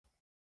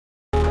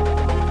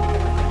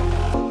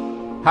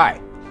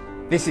Hi,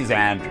 this is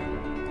Andrew,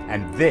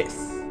 and this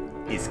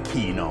is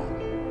Keen On,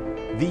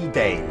 the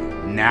daily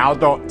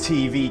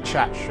now.tv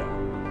chat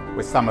show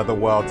with some of the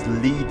world's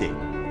leading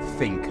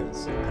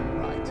thinkers and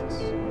writers.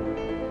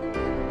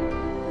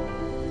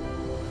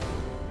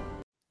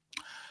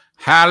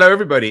 Hello,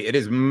 everybody. It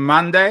is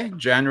Monday,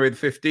 January the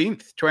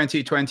 15th,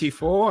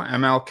 2024,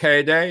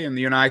 MLK Day in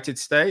the United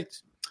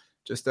States.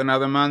 Just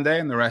another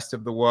Monday in the rest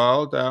of the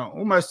world.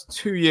 Almost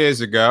 2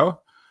 years ago,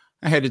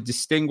 I had a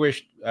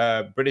distinguished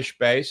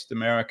British-based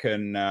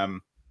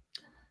American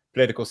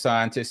political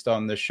scientist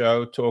on the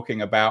show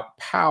talking about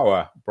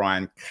power.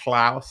 Brian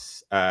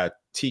Klaas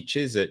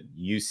teaches at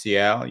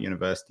UCL,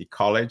 University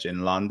College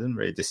in London,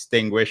 very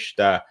distinguished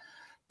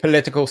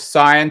political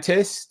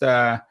scientist,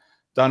 done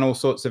all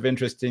sorts of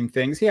interesting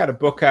things. He had a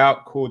book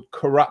out called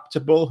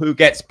Corruptible, Who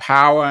Gets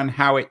Power and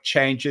How It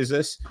Changes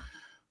Us.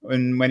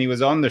 And when he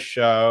was on the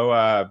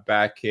show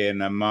back in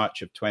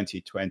March of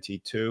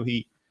 2022,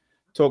 he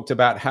talked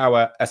about how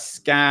a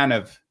scan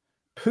of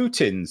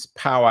Putin's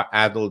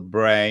power-addled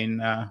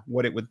brain,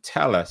 what it would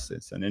tell us.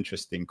 It's an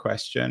interesting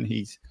question.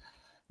 He's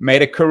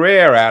made a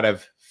career out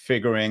of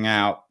figuring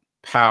out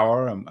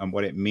power and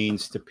what it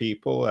means to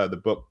people. The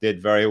book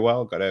did very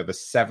well, got over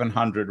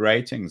 700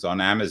 ratings on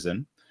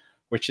Amazon,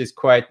 which is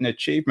quite an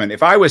achievement.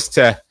 If I was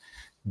to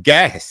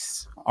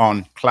guess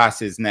on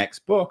Klaas's next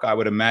book, I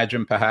would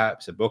imagine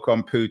perhaps a book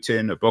on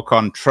Putin, a book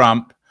on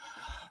Trump,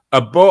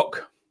 a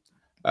book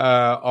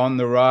on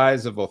the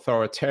rise of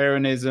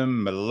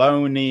authoritarianism,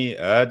 Meloni,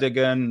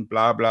 Erdogan,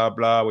 blah, blah,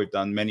 blah. We've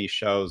done many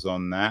shows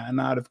on that. And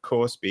I'd, of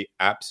course, be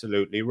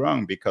absolutely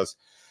wrong because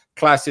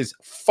Klaas's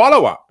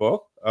follow-up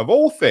book, of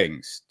all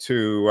things,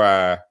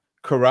 to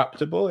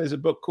Corruptible is a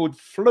book called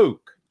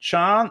Fluke,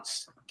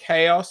 Chance,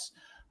 Chaos,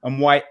 and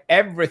Why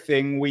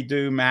Everything We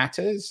Do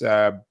Matters.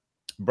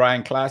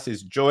 Brian Klaas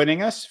is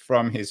joining us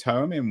from his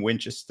home in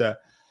Winchester,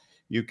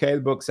 UK.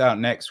 The book's out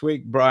next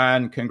week.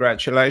 Brian,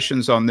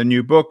 congratulations on the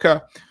new book.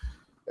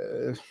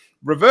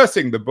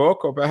 Reversing the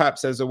book, or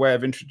perhaps as a way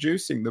of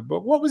introducing the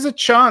book, what was the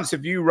chance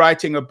of you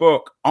writing a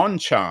book on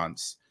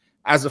Chance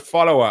as a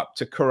follow-up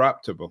to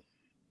Corruptible?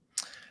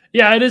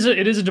 Yeah, it is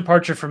a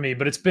departure for me,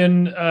 but it's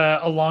been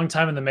a long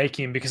time in the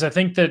making, because I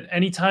think that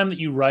any time that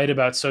you write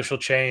about social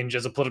change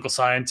as a political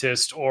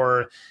scientist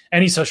or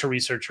any social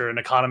researcher, an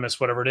economist,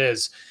 whatever it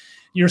is,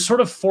 you're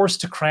sort of forced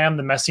to cram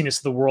the messiness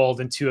of the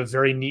world into a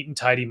very neat and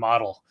tidy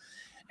model.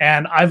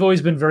 And I've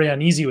always been very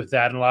uneasy with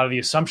that and a lot of the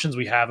assumptions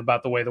we have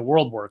about the way the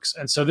world works.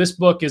 And so this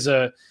book is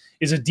a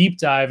deep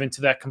dive into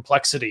that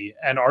complexity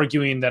and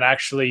arguing that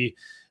actually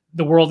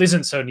the world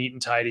isn't so neat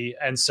and tidy.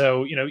 And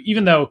so,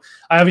 even though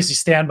I obviously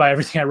stand by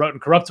everything I wrote in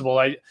Corruptible,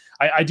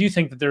 I do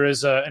think that there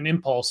is an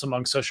impulse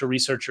among social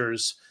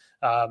researchers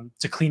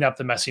to clean up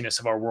the messiness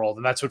of our world.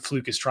 And that's what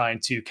Fluke is trying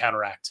to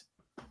counteract.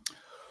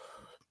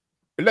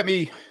 Let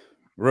me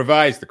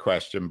revise the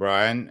question,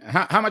 Brian.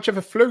 How much of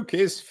a fluke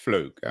is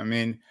Fluke? I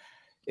mean,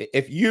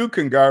 if you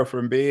can go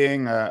from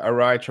being a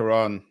writer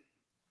on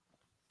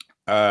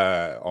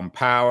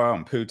power,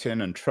 on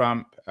Putin and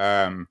Trump,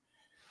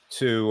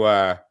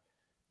 to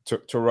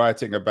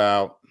writing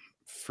about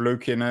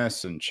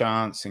flukiness and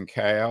chance and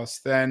chaos,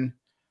 then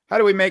how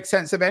do we make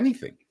sense of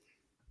anything?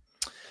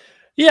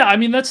 Yeah, I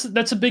mean, that's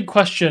a big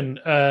question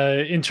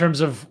in terms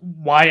of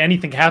why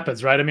anything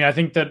happens, right? I mean, I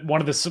think that one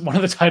of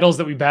the titles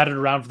that we batted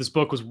around for this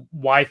book was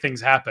 "Why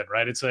Things Happen,"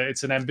 right?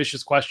 It's an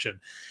ambitious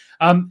question.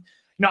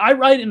 I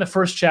write in the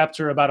first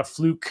chapter about a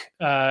fluke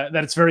that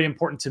it's very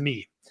important to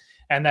me,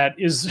 and that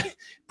is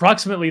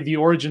approximately the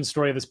origin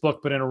story of this book,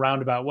 but in a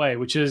roundabout way,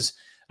 which is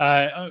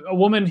a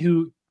woman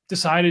who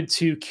decided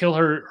to kill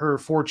her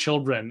 4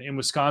 children in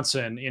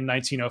Wisconsin in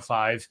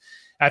 1905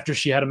 after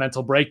she had a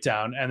mental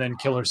breakdown, and then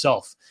kill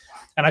herself.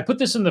 And I put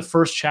this in the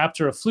first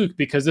chapter of Fluke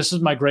because this is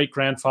my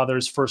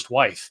great-grandfather's first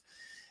wife.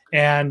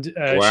 And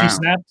She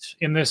snapped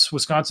in this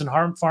Wisconsin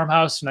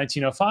farmhouse in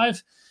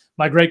 1905.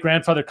 My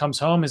great-grandfather comes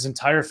home. His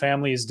entire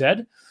family is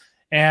dead.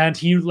 And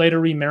he later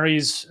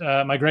remarries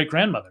my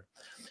great-grandmother.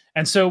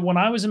 And so when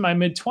I was in my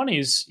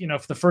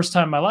mid-20s, for the first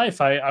time in my life,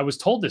 I was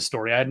told this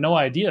story. I had no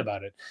idea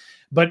about it.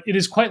 But it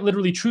is quite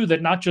literally true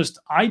that not just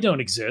I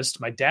don't exist,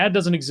 my dad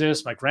doesn't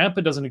exist, my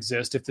grandpa doesn't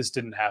exist if this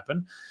didn't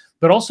happen,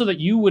 but also that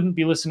you wouldn't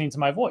be listening to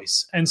my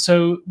voice. And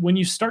so when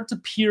you start to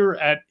peer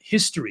at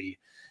history,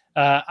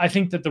 I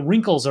think that the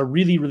wrinkles are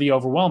really, really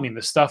overwhelming,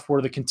 the stuff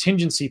where the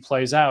contingency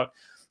plays out.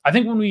 I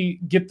think when we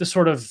get the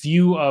sort of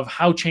view of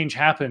how change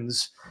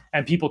happens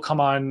and people come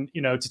on,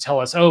 to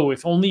tell us, oh,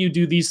 if only you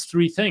do these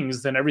 3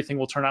 things, then everything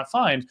will turn out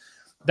fine.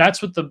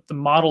 That's what the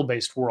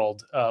model-based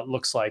world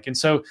looks like. And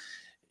so,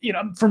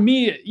 for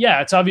me,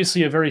 yeah, it's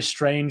obviously a very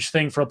strange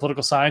thing for a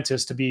political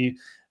scientist to be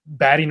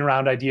batting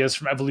around ideas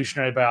from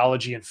evolutionary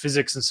biology and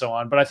physics and so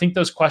on. But I think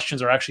those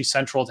questions are actually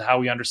central to how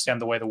we understand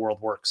the way the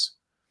world works.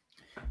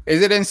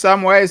 Is it in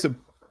some ways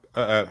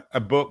a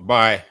book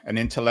by an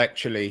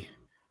intellectually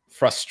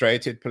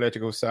frustrated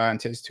political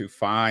scientist who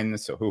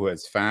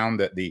has found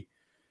that the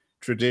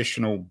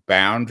traditional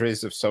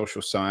boundaries of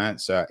social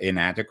science are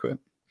inadequate?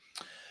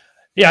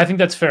 Yeah, I think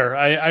that's fair.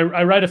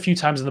 I write a few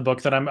times in the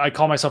book that I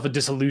call myself a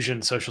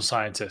disillusioned social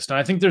scientist. And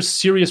I think there's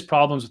serious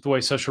problems with the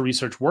way social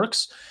research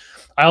works.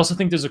 I also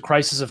think there's a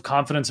crisis of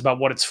confidence about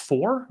what it's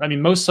for. I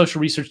mean, most social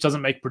research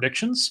doesn't make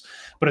predictions,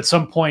 but at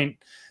some point,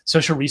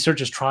 social research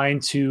is trying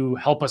to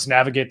help us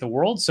navigate the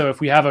world. So if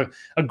we have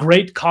a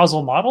great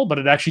causal model, but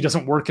it actually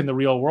doesn't work in the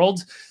real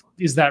world,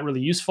 is that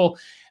really useful?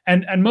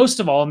 And most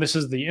of all, and this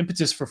is the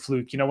impetus for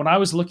Fluke, when I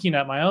was looking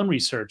at my own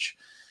research,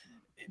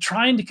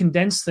 trying to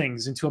condense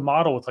things into a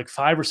model with like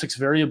 5 or 6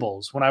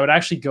 variables, when I would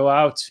actually go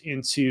out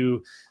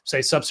into,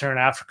 say, sub-Saharan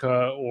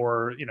Africa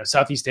or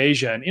Southeast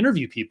Asia and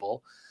interview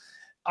people,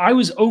 I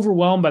was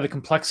overwhelmed by the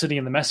complexity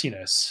and the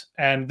messiness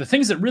and the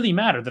things that really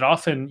matter that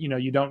often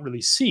you don't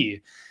really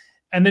see.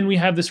 And then we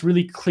have this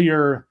really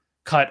clear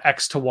cut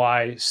X to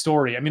Y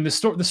story. I mean, the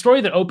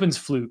story that opens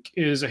Fluke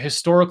is a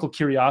historical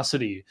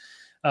curiosity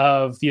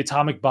of the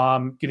atomic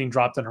bomb getting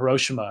dropped on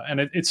Hiroshima,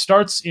 and it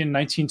starts in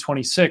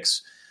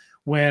 1926.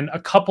 When a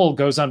couple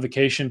goes on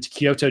vacation to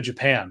Kyoto,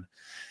 Japan.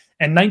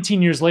 And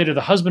 19 years later, the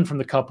husband from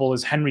the couple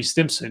is Henry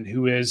Stimson,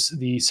 who is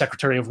the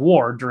Secretary of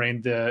War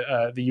during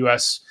the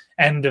U.S.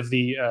 end of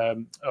the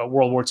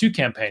World War II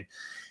campaign.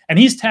 And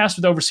he's tasked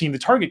with overseeing the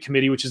target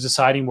committee, which is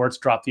deciding where to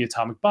drop the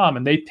atomic bomb.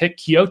 And they pick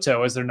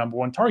Kyoto as their number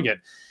one target.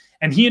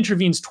 And he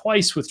intervenes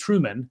twice with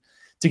Truman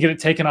to get it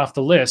taken off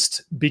the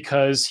list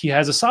because he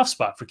has a soft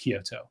spot for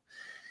Kyoto.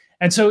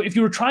 And so if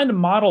you were trying to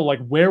model,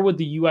 like, where would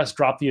the U.S.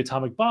 drop the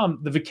atomic bomb,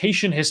 the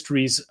vacation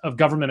histories of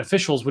government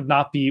officials would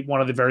not be one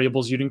of the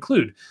variables you'd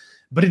include.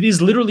 But it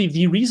is literally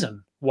the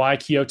reason why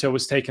Kyoto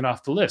was taken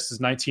off the list,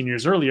 is 19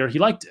 years earlier, he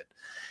liked it.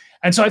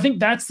 And so I think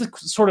that's the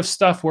sort of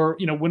stuff where,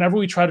 whenever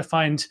we try to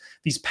find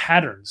these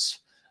patterns,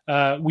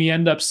 we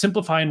end up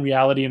simplifying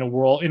reality in a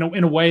world,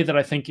 in a way that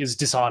I think is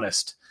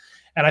dishonest.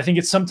 And I think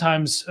it's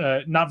sometimes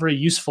not very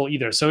useful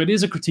either. So it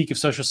is a critique of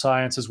social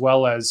science as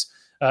well as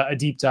a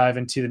deep dive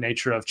into the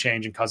nature of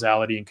change and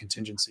causality and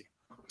contingency.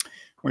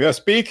 We are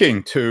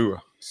speaking to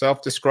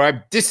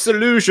self-described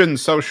disillusioned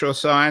social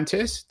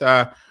scientist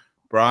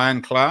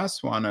Brian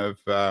Klaas, one of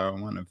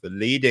the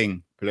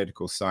leading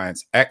political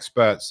science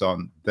experts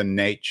on the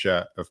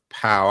nature of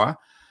power.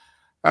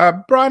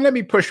 Brian, let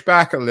me push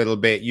back a little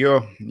bit.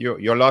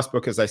 Your last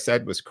book, as I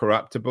said, was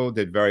Corruptible,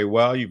 did very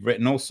well. You've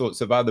written all sorts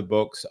of other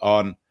books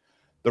on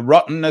the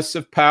rottenness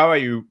of power.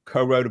 You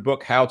co-wrote a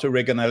book, How to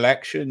Rig an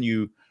Election.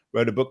 You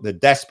wrote a book, The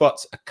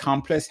Despot's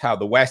Accomplice, How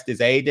the West is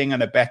Aiding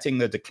and Abetting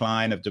the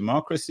Decline of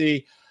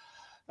Democracy.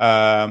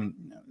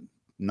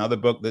 Another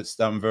book that's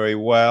done very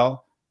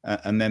well.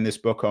 And then this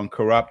book on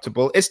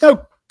Corruptible. It's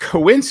no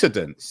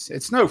coincidence.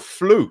 It's no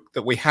fluke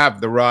that we have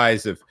the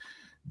rise of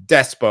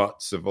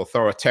despots, of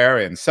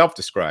authoritarians,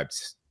 self-described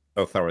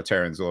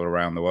authoritarians all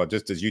around the world.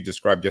 Just as you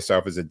described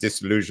yourself as a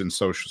disillusioned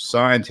social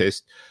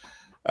scientist,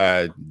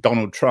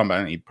 Donald Trump, I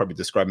think he'd probably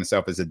describe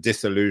himself as a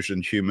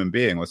disillusioned human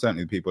being, or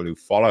certainly the people who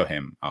follow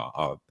him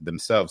are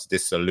themselves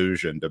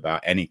disillusioned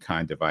about any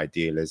kind of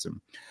idealism.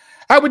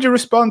 How would you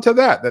respond to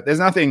that? That there's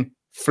nothing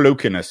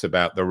flukiness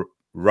about the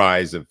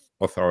rise of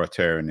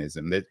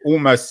authoritarianism. It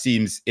almost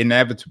seems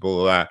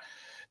inevitable.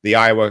 The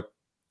Iowa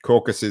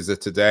caucuses are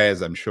today,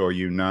 as I'm sure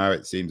you know.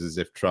 It seems as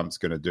if Trump's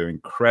going to do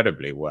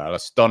incredibly well,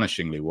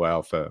 astonishingly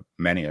well for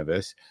many of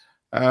us.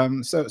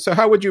 So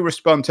how would you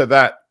respond to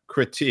that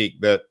critique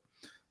that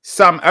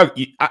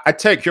I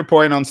take your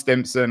point on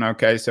Stimson.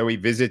 Okay, so he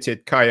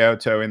visited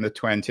Kyoto in the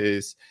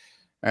 20s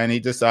and he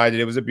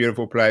decided it was a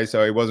beautiful place,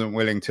 so he wasn't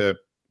willing to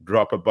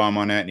drop a bomb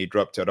on it, and he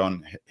dropped it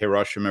on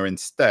Hiroshima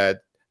instead.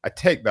 I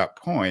take that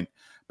point.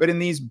 But in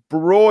these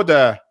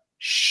broader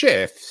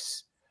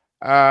shifts,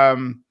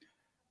 haphazard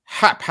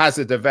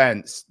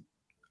events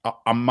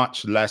are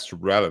much less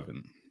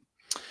relevant.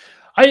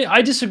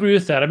 I disagree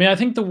with that. I mean, I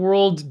think the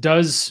world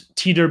does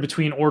teeter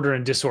between order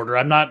and disorder.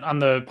 I'm not on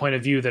the point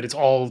of view that it's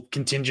all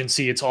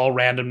contingency, it's all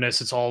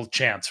randomness, it's all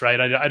chance,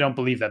 right? I don't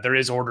believe that. There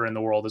is order in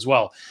the world as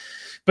well.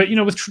 But,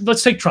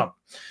 let's take Trump.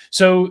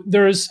 So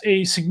there is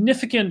a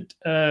significant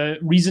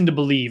reason to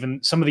believe,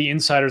 and some of the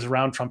insiders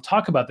around Trump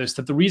talk about this,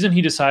 that the reason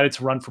he decided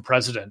to run for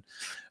president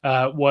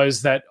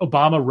was that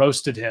Obama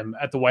roasted him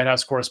at the White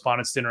House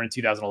Correspondents' Dinner in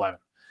 2011.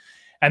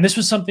 And this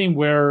was something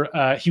where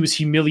he was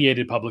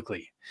humiliated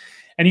publicly.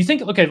 And you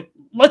think, okay,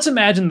 let's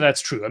imagine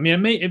that's true. I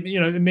mean,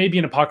 it may be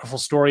an apocryphal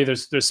story.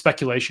 There's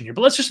speculation here,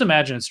 but let's just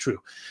imagine it's true.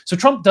 So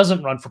Trump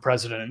doesn't run for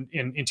president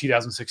in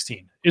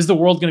 2016. Is the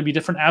world going to be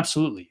different?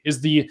 Absolutely. Is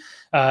the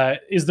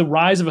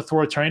rise of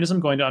authoritarianism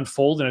going to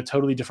unfold in a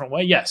totally different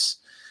way? Yes.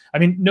 I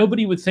mean,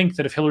 nobody would think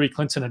that if Hillary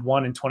Clinton had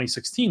won in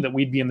 2016 that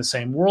we'd be in the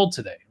same world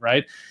today,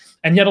 right?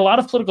 And yet a lot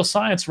of political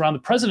science around the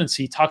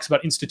presidency talks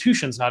about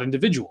institutions, not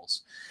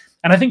individuals.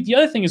 And I think the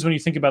other thing is when you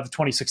think about the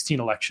 2016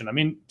 election, I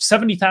mean,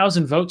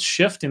 70,000 votes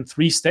shift in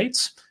 3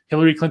 states.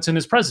 Hillary Clinton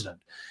is president.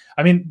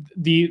 I mean,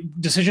 the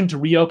decision to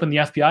reopen the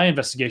FBI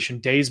investigation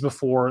days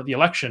before the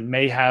election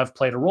may have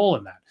played a role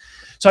in that.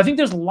 So I think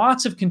there's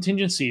lots of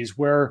contingencies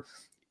where,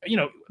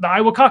 the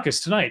Iowa caucus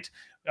tonight,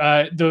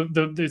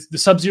 the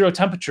sub-zero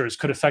temperatures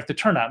could affect the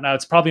turnout. Now,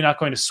 it's probably not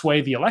going to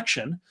sway the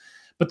election,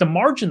 but the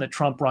margin that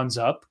Trump runs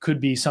up could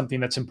be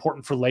something that's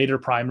important for later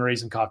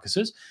primaries and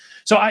caucuses.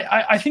 So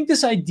I think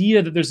this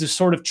idea that there's this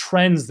sort of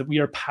trends that we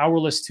are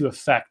powerless to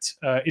affect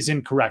is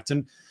incorrect.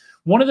 And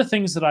one of the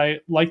things that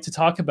I like to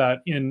talk about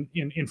in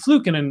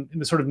Fluke and in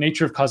the sort of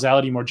nature of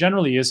causality more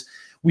generally is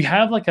we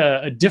have like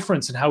a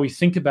difference in how we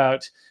think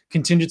about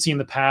contingency in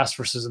the past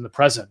versus in the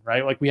present,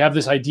 right? Like we have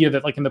this idea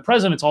that like in the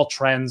present, it's all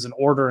trends and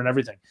order and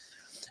everything.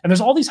 And there's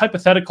all these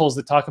hypotheticals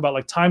that talk about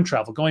like time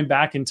travel, going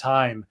back in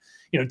time,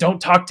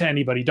 don't talk to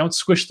anybody, don't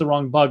squish the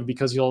wrong bug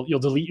because you'll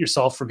delete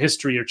yourself from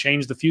history or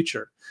change the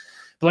future.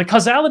 But like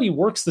causality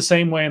works the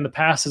same way in the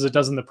past as it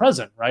does in the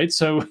present, right?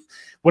 So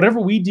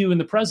whatever we do in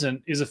the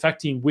present is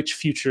affecting which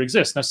future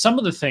exists. Now, some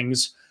of the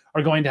things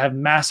are going to have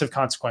massive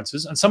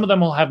consequences, and some of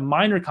them will have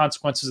minor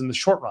consequences in the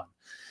short run.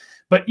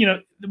 But,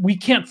 we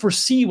can't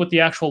foresee what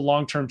the actual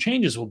long-term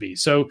changes will be.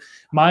 So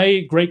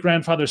my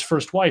great-grandfather's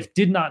first wife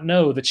did not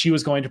know that she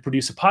was going to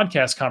produce a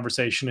podcast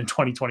conversation in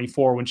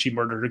 2024 when she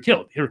murdered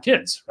her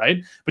kids,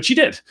 right? But she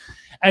did.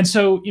 And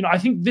so, I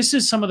think this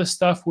is some of the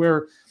stuff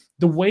where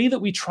the way that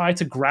we try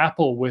to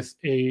grapple with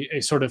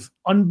a sort of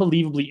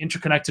unbelievably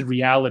interconnected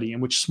reality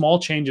in which small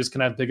changes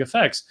can have big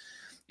effects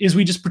is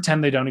we just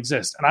pretend they don't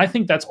exist. And I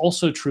think that's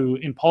also true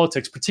in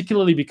politics,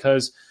 particularly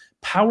because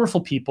powerful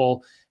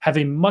people have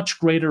a much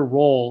greater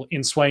role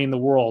in swaying the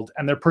world,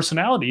 and their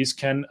personalities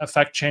can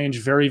affect change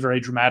very, very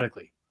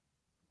dramatically.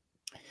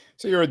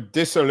 So you're a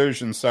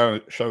disillusioned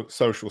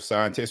social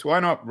scientist. Why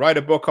not write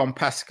a book on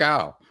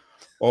Pascal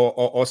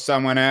or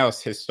someone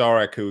else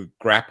historic who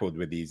grappled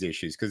with these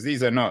issues? Because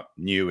these are not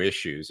new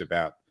issues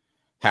about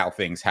how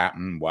things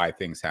happen, why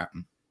things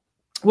happen.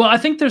 Well, I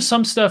think there's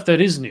some stuff that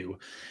is new.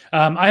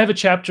 I have a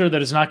chapter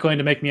that is not going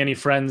to make me any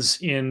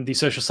friends in the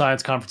social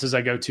science conferences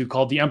I go to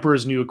called The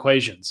Emperor's New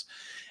Equations.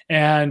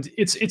 And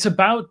it's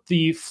about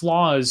the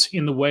flaws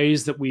in the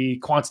ways that we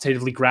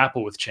quantitatively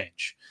grapple with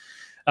change.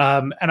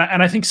 And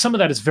I think some of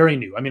that is very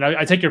new. I mean,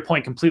 I take your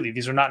point completely.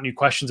 These are not new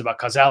questions about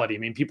causality. I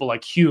mean, people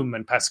like Hume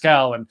and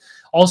Pascal and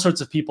all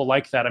sorts of people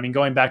like that. I mean,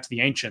 going back to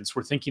the ancients,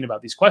 we're thinking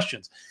about these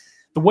questions.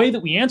 The way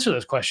that we answer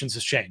those questions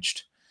has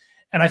changed.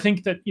 And I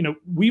think that,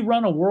 we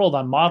run a world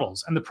on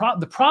models. And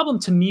the problem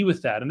to me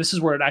with that, and this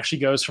is where it actually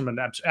goes from an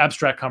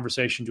abstract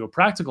conversation to a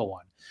practical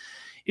one,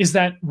 is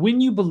that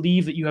when you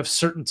believe that you have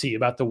certainty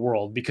about the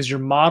world because your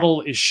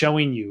model is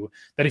showing you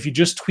that if you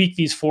just tweak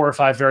these 4 or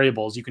 5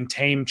 variables, you can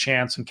tame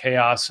chance and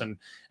chaos and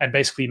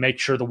basically make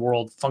sure the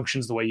world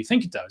functions the way you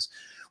think it does,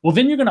 well,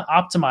 then you're going to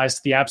optimize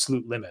to the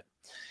absolute limit.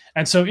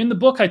 And so in the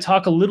book, I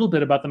talk a little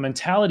bit about the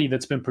mentality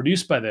that's been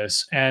produced by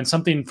this and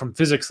something from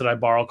physics that I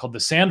borrow called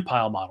the sand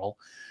pile model,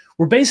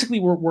 where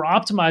basically we're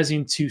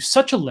optimizing to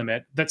such a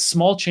limit that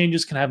small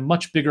changes can have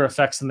much bigger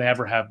effects than they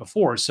ever have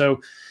before. So,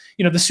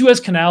 the Suez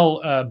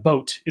Canal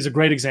boat is a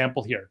great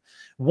example here.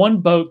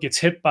 One boat gets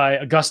hit by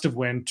a gust of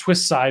wind,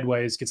 twists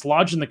sideways, gets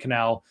lodged in the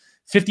canal,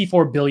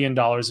 $54 billion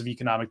of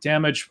economic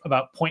damage,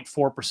 about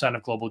 0.4%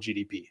 of global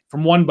GDP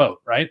from one boat,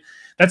 right?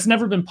 That's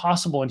never been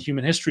possible in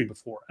human history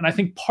before. And I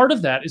think part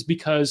of that is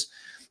because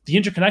the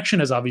interconnection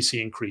has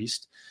obviously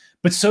increased,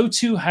 but so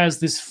too has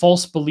this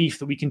false belief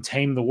that we can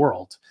tame the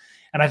world.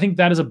 And I think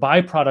that is a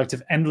byproduct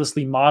of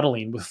endlessly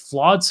modeling with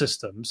flawed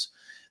systems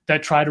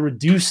that try to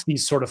reduce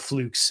these sort of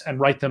flukes and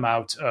write them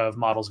out of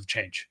models of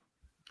change.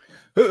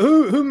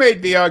 Who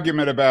made the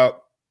argument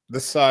about the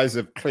size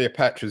of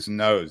Cleopatra's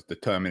nose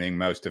determining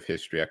most of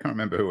history? I can't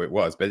remember who it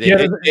was, but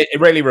it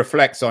really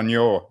reflects on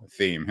your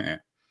theme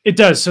here. It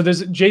does. So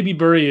there's J.B.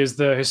 Bury is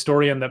the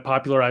historian that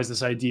popularized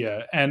this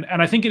idea. And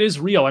I think it is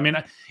real. I mean,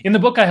 in the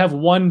book, I have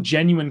one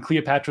genuine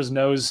Cleopatra's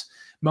nose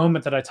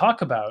moment that I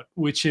talk about,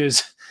 which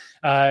is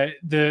probably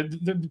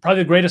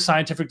the greatest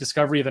scientific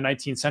discovery of the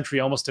 19th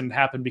century almost didn't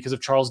happen because of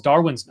Charles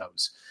Darwin's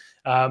nose.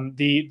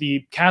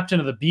 The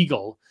captain of the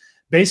Beagle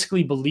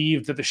basically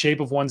believed that the shape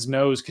of one's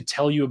nose could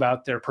tell you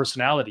about their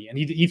personality. And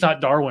he thought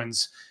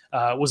Darwin's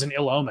was an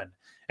ill omen.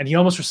 And he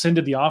almost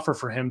rescinded the offer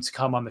for him to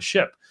come on the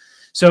ship.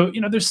 So,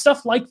 there's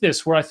stuff like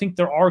this where I think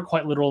there are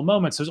quite literal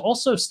moments. There's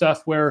also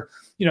stuff where,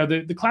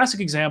 the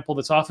classic example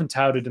that's often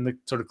touted in the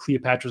sort of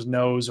Cleopatra's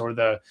nose or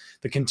the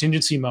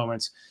contingency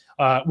moments,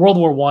 World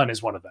War I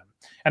is one of them.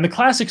 And the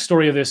classic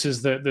story of this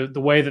is the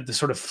way that the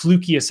sort of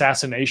fluky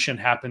assassination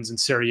happens in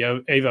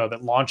Sarajevo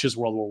that launches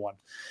World War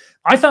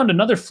I. I found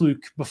another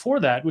fluke before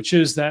that, which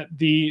is that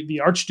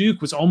the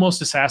Archduke was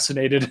almost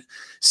assassinated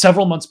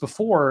several months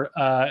before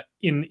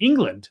in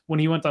England when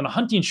he went on a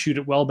hunting shoot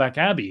at Welbeck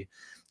Abbey.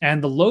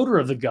 And the loader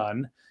of the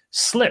gun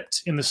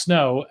slipped in the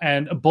snow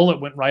and a bullet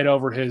went right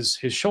over his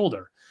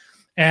shoulder.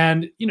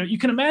 And, you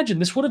can imagine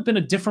this would have been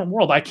a different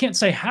world. I can't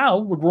say how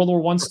would World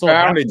War I still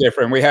happen. Profoundly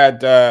different. We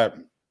had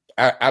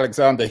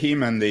Alexander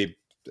Heman, the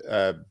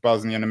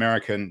Bosnian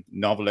American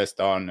novelist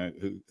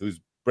whose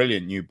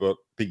brilliant new book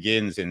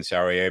begins in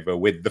Sarajevo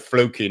with the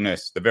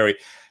flukiness,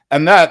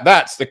 and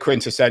that's the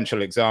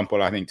quintessential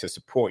example, I think, to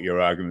support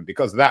your argument,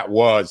 because that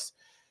was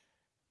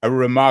a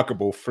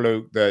remarkable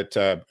fluke that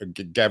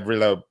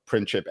Gavrilo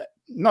Princip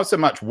not so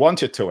much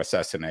wanted to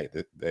assassinate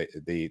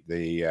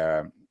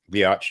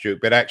the Archduke,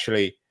 but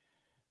actually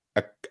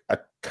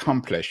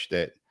accomplished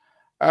it.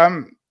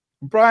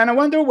 Brian, I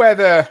wonder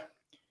whether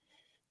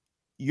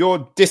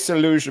your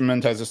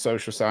disillusionment as a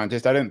social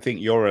scientist, I don't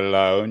think you're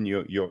alone.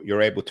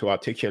 You're able to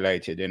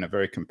articulate it in a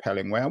very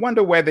compelling way. I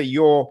wonder whether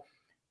your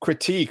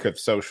critique of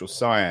social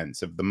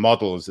science, of the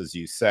models, as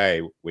you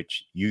say,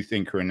 which you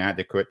think are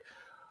inadequate,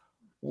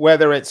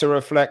 whether it's a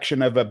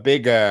reflection of a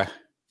bigger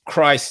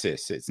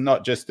crisis. It's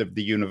not just of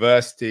the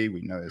university.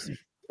 We know there's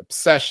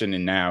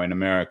obsession now in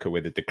America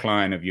with the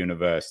decline of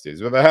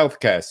universities, with the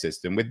healthcare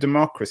system, with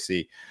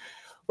democracy,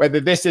 whether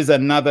this is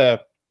another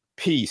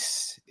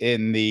piece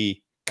in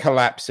the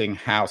collapsing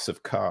house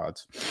of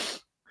cards.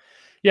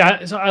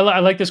 Yeah, so I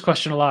like this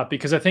question a lot,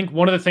 because I think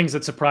one of the things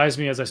that surprised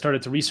me as I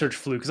started to research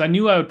Fluke, because I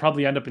knew I would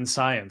probably end up in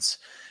science,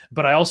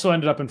 but I also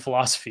ended up in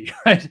philosophy,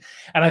 right?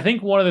 And I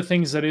think one of the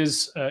things that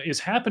is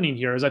happening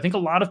here is I think a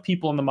lot of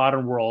people in the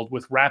modern world,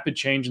 with rapid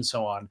change and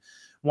so on,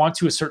 want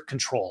to assert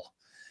control.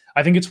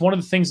 I think it's one of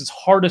the things that's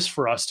hardest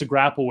for us to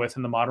grapple with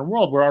in the modern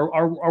world, where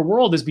our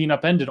world is being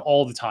upended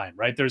all the time,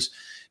 right? There's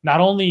not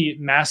only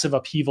massive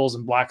upheavals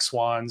and black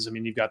swans. I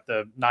mean, you've got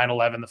the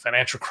 9/11, the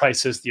financial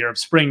crisis, the Arab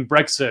Spring,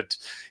 Brexit,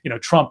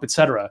 Trump, et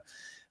cetera,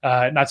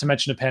 not to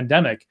mention a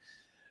pandemic.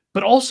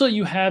 But also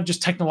you have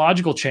just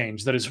technological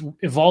change that is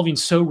evolving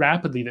so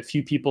rapidly that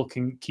few people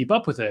can keep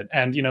up with it.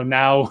 And,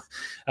 now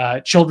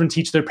children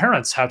teach their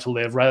parents how to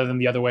live rather than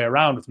the other way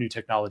around with new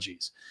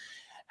technologies.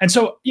 And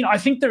so, I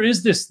think there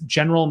is this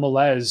general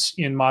malaise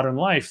in modern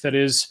life that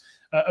is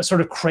a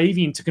sort of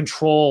craving to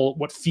control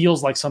what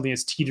feels like something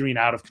that's teetering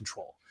out of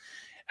control.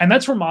 And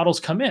that's where models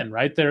come in,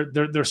 right?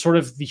 They're sort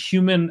of the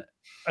human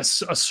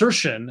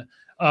assertion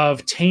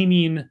of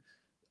taming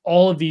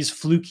all of these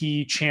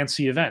fluky,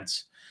 chancy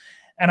events.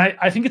 And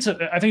I think it's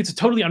a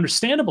totally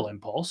understandable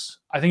impulse.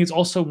 I think it's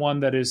also one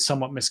that is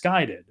somewhat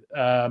misguided.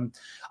 I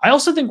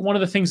also think one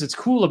of the things that's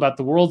cool about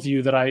the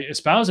worldview that I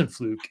espouse in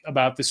Fluke,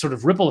 about this sort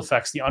of ripple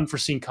effects, the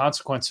unforeseen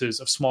consequences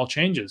of small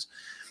changes,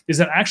 is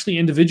that actually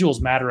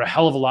individuals matter a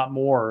hell of a lot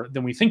more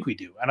than we think we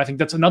do. And I think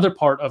that's another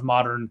part of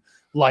modern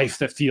life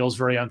that feels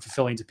very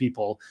unfulfilling to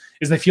people,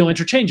 is they feel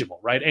interchangeable,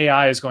 right?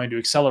 AI is going to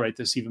accelerate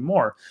this even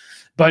more,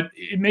 but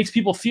it makes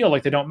people feel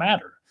like they don't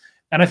matter.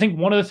 And I think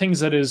one of the things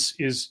that is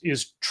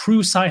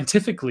true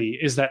scientifically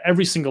is that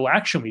every single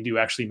action we do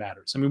actually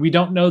matters. I mean, we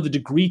don't know the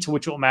degree to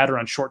which it will matter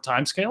on short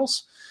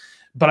timescales,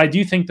 but I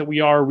do think that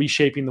we are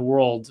reshaping the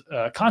world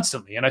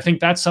constantly. And I think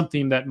that's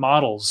something that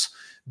models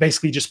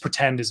basically just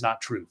pretend is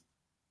not true.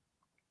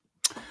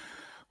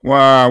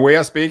 Well, we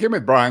are speaking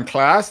with Brian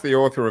Klaas, the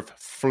author of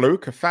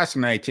Fluke, a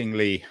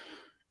fascinatingly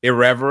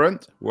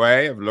irreverent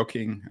way of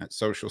looking at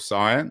social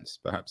science,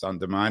 perhaps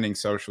undermining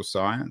social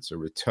science, a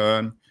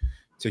return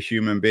to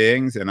human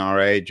beings in our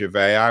age of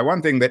AI.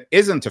 One thing that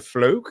isn't a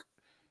fluke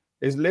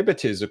is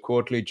Liberties, a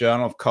quarterly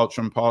journal of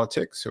culture and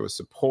politics, who are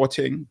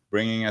supporting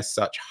bringing us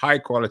such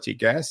high-quality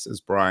guests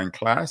as Brian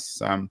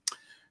Klaas. I'm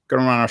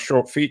going to run a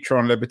short feature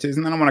on Liberties,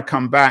 and then I want to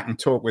come back and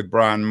talk with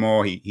Brian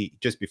more. He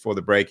just before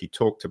the break, he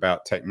talked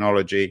about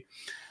technology.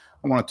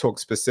 I want to talk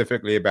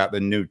specifically about the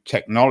new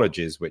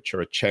technologies which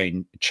are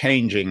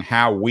changing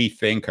how we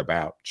think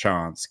about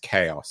chance,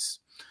 chaos,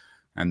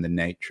 and the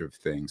nature of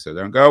things. So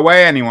don't go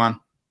away, anyone.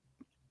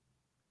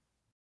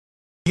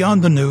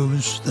 Beyond the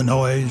news, the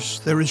noise,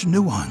 there is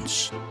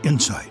nuance,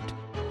 insight.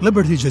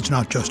 Liberties is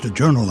not just a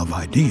journal of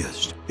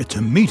ideas. It's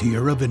a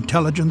meteor of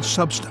intelligent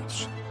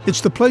substance. It's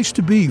the place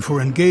to be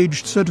for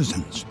engaged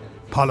citizens.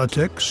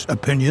 Politics,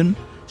 opinion,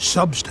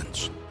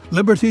 substance.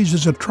 Liberties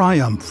is a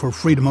triumph for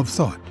freedom of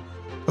thought.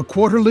 A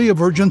quarterly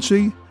of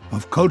urgency,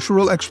 of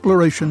cultural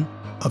exploration,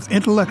 of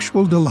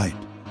intellectual delight,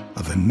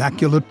 of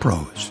immaculate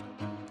prose.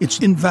 It's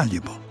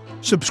invaluable.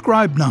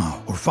 Subscribe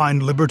now or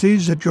find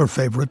Liberties at your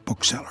favorite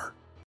bookseller.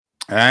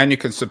 And you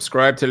can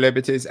subscribe to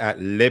Liberties at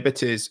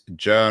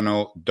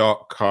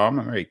libertiesjournal.com.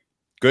 A very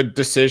good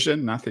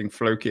decision. Nothing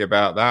fluky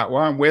about that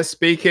one. We're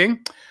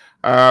speaking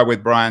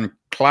with Brian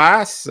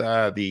Klaas,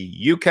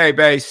 the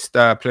UK-based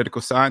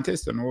political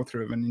scientist and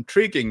author of an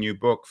intriguing new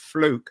book,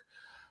 Fluke.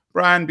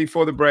 Brian,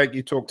 before the break,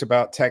 you talked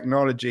about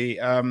technology.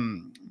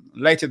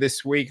 Later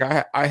this week,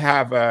 I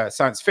have a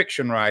science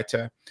fiction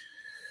writer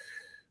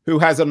who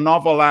has a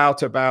novel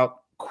out about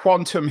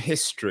quantum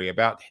history,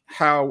 about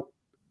how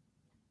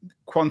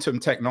quantum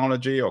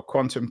technology or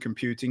quantum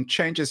computing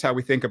changes how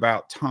we think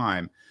about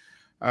time,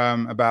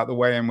 about the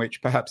way in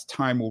which perhaps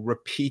time will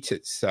repeat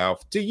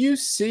itself. Do you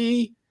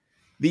see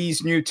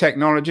these new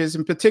technologies,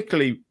 and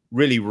particularly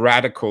really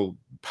radical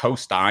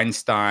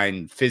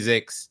post-Einstein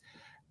physics,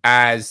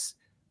 as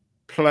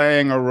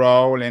playing a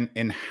role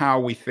in how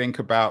we think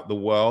about the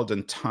world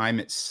and time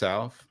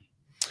itself?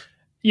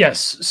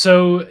 Yes.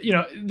 So,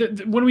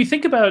 when we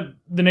think about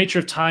the nature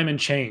of time and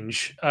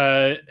change,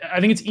 I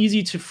think it's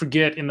easy to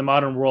forget in the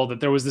modern world that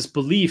there was this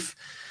belief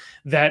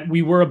that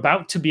we were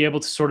about to be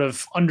able to sort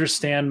of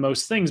understand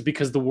most things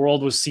because the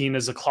world was seen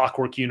as a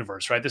clockwork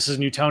universe, right? This is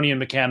Newtonian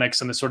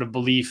mechanics and the sort of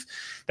belief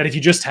that if you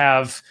just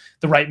have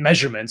the right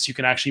measurements, you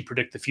can actually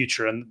predict the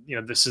future. And,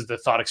 this is the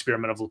thought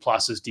experiment of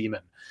Laplace's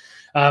demon.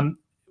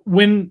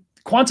 When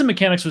quantum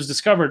mechanics was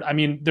discovered, I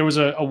mean, there was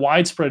a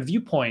widespread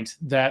viewpoint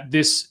that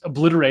this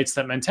obliterates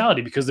that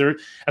mentality, because there,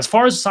 as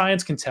far as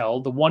science can tell,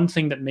 the one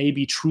thing that may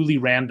be truly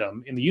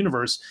random in the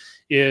universe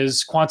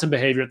is quantum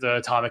behavior at the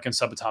atomic and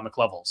subatomic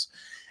levels.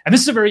 And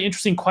this is a very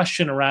interesting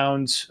question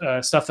around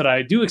stuff that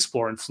I do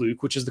explore in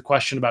Fluke, which is the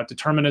question about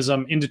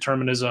determinism,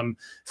 indeterminism,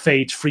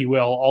 fate, free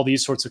will, all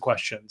these sorts of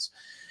questions.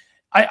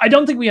 I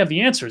don't think we have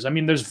the answers. I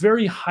mean, there's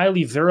very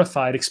highly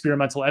verified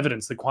experimental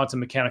evidence that quantum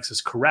mechanics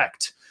is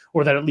correct,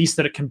 or that at least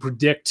that it can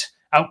predict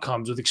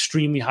outcomes with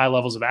extremely high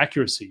levels of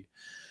accuracy.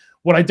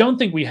 What I don't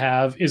think we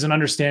have is an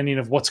understanding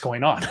of what's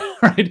going on,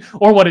 right?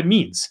 Or what it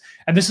means.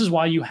 And this is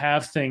why you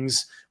have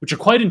things which are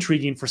quite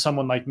intriguing for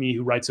someone like me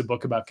who writes a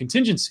book about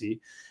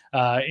contingency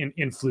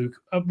in Fluke,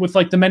 with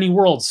like the many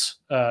worlds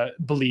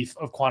belief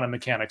of quantum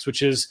mechanics,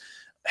 which is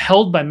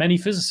held by many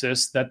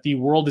physicists that the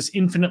world is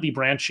infinitely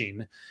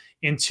branching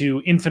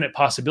into infinite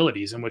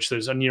possibilities, in which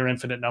there's a near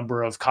infinite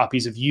number of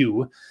copies of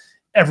you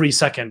every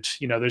second.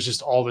 There's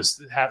just all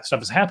this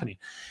stuff is happening.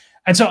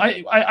 And so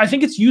I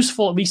think it's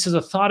useful, at least as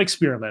a thought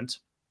experiment,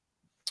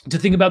 to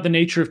think about the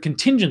nature of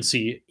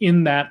contingency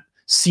in that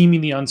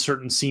seemingly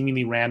uncertain,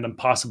 seemingly random,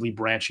 possibly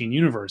branching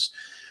universe,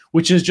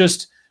 which is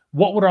just,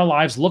 what would our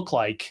lives look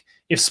like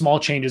if small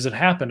changes had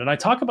happened? And I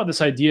talk about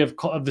this idea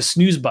of the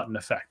snooze button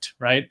effect,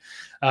 right?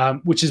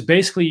 Which is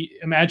basically,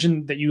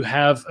 imagine that you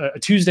have a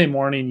Tuesday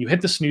morning, you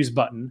hit the snooze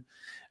button,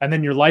 and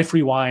then your life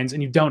rewinds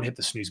and you don't hit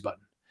the snooze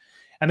button.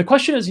 And the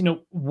question is,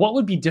 what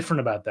would be different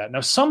about that?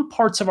 Now, some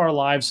parts of our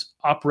lives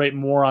operate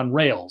more on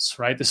rails,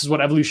 right? This is what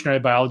evolutionary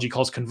biology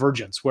calls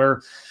convergence,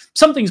 where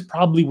some things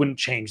probably wouldn't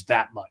change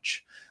that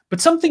much,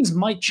 but some things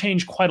might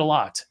change quite a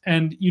lot,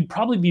 and you'd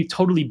probably be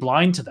totally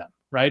blind to them,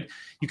 right?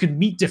 You could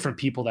meet different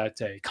people that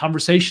day.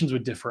 Conversations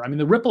would differ. I mean,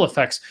 the ripple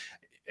effects,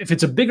 if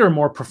it's a bigger,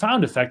 more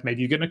profound effect,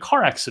 maybe you get in a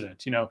car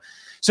accident,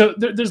 So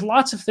there's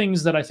lots of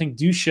things that I think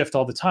do shift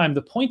all the time.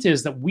 The point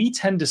is that we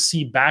tend to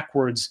see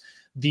backwards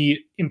the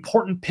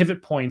important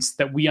pivot points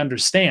that we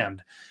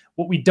understand.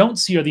 What we don't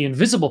see are the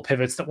invisible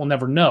pivots that we'll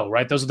never know,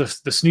 right? Those are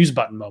the snooze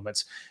button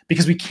moments,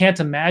 because we can't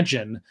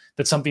imagine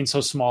that something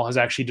so small has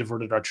actually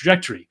diverted our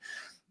trajectory.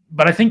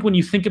 But I think when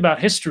you think about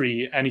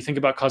history and you think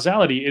about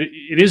causality,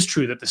 it is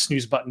true that the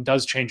snooze button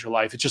does change your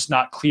life. It's just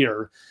not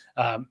clear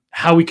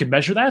how we could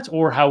measure that,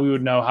 or how we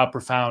would know how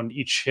profound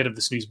each hit of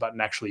the snooze button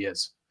actually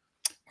is.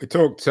 We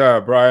talked,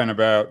 Brian,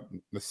 about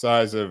the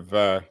size of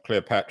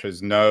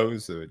Cleopatra's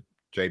nose.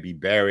 J.B.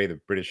 Barrie, the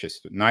British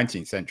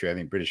 19th century, I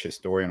think, British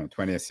historian, or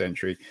 20th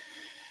century,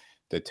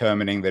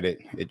 determining that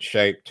it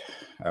shaped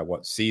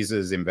what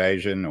Caesar's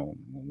invasion, or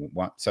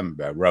what some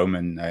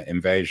Roman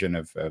invasion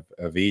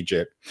of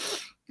Egypt.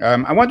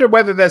 I wonder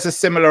whether there's a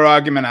similar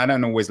argument. I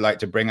don't always like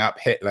to bring up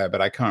Hitler, but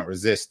I can't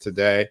resist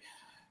today.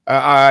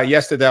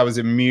 Yesterday I was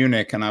in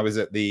Munich, and I was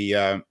at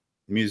the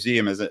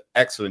museum. There's an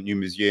excellent new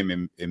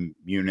museum in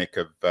Munich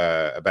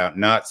about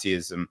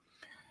Nazism.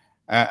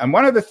 And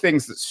one of the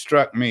things that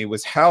struck me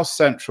was how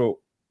central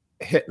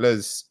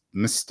Hitler's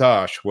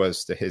moustache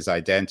was to his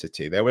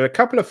identity. There were a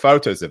couple of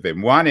photos of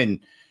him, one in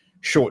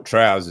short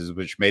trousers,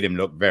 which made him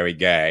look very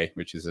gay,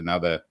 which is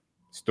another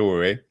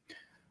story,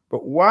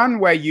 but one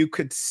where you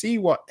could see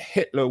what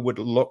Hitler would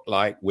look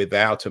like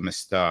without a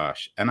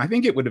moustache. And I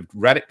think it would have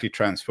radically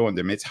transformed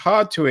him. It's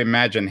hard to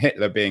imagine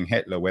Hitler being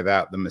Hitler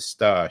without the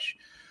moustache.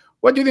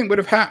 What do you think would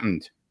have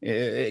happened?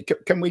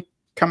 Can we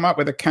come up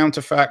with a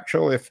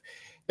counterfactual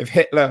if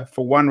Hitler,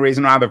 for one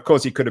reason or other, of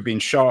course, he could have been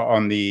shot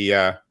on the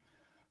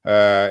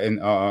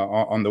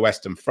on the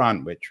Western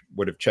Front, which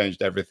would have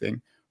changed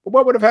everything. But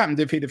what would have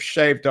happened if he'd have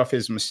shaved off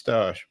his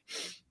moustache?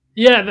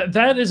 Yeah,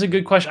 that is a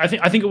good question.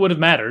 I think it would have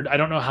mattered. I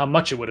don't know how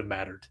much it would have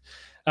mattered.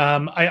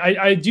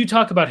 I do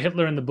talk about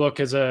Hitler in the book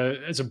as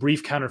a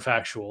brief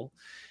counterfactual.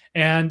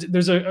 And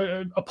there's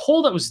a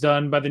poll that was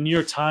done by the New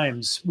York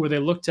Times where they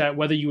looked at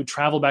whether you would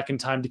travel back in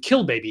time to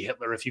kill baby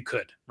Hitler if you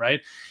could,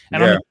 right?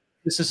 And yeah.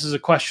 This is a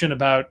question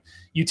about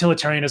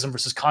utilitarianism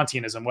versus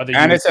Kantianism.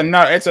 It's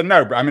a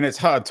no. I mean, it's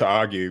hard to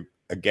argue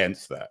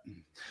against that.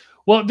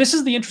 Well, this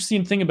is the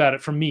interesting thing about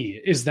it for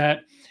me, is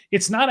that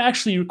it's not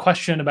actually a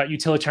question about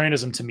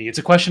utilitarianism to me. It's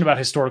a question about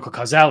historical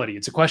causality.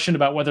 It's a question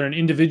about whether an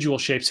individual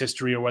shapes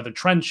history or whether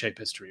trends shape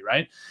history,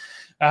 right?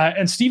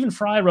 And Stephen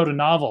Fry wrote a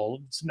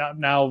novel, it's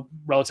now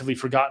relatively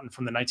forgotten,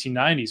 from the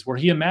 1990s, where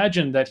he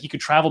imagined that he could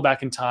travel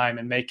back in time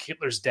and make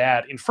Hitler's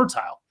dad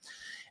infertile.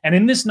 And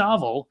in this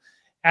novel,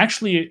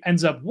 actually it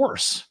ends up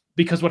worse,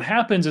 because what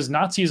happens is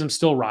Nazism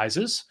still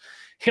rises.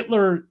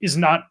 Hitler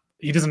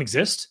he doesn't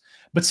exist,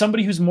 but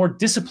somebody who's more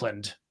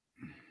disciplined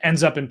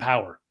ends up in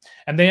power.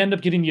 And they end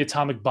up getting the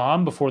atomic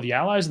bomb before the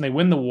Allies, and they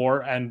win the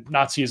war, and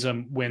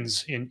Nazism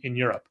wins in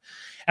Europe.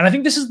 And I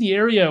think this is the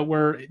area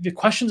where the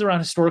questions around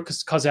historical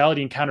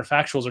causality and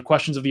counterfactuals are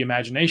questions of the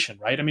imagination,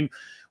 right? I mean,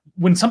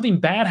 when something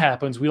bad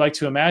happens, we like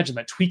to imagine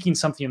that tweaking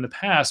something in the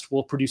past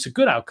will produce a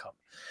good outcome.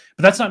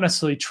 But that's not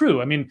necessarily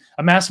true. I mean,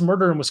 a mass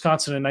murder in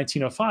Wisconsin in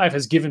 1905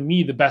 has given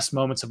me the best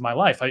moments of my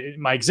life.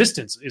 My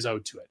existence is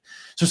owed to it.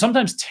 So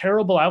sometimes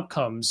terrible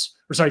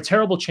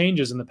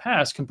changes in the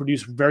past can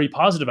produce very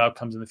positive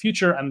outcomes in the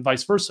future, and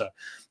vice versa.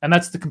 And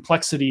that's the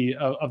complexity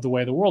of the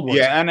way the world works.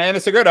 Yeah, and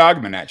it's a good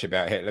argument actually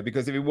about Hitler,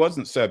 because if he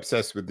wasn't so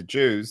obsessed with the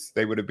Jews,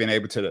 they would have been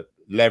able to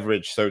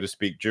leverage, so to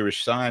speak,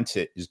 Jewish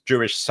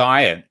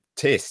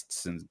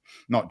scientists, and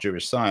not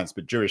Jewish science,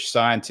 but Jewish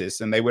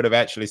scientists, and they would have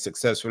actually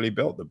successfully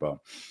built the bomb.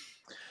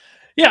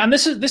 Yeah, and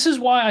this is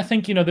why I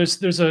think,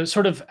 there's a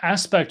sort of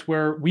aspect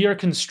where we are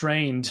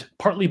constrained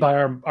partly by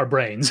our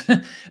brains,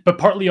 but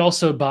partly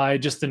also by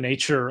just the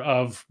nature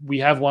of we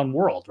have one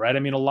world, right? I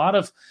mean, a lot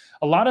of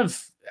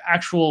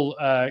actual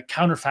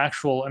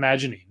counterfactual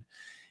imagining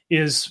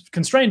is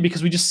constrained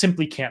because we just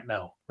simply can't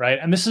know, right?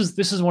 And this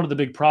is one of the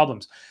big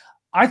problems.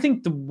 I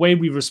think the way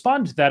we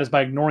respond to that is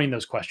by ignoring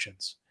those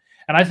questions.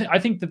 And I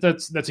think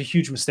that's a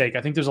huge mistake.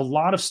 I think there's a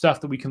lot of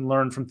stuff that we can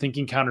learn from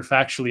thinking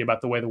counterfactually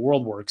about the way the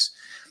world works,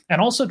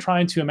 and also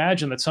trying to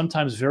imagine that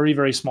sometimes very,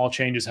 very small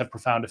changes have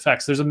profound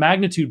effects. There's a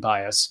magnitude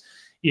bias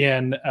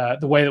in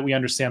the way that we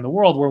understand the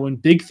world, where when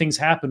big things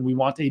happen, we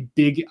want a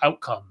big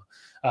outcome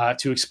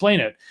to explain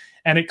it.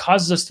 And it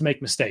causes us to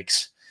make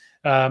mistakes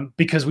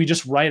because we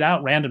just write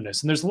out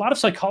randomness. And there's a lot of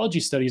psychology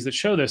studies that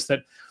show this,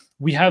 that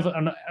we have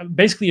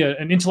basically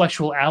an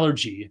intellectual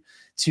allergy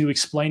to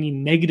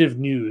explaining negative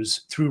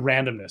news through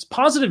randomness.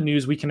 Positive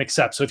news we can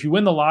accept. So if you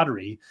win the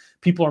lottery,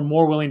 people are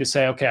more willing to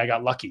say, okay, I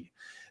got lucky.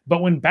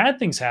 But when bad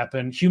things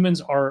happen, humans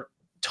are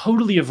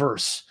totally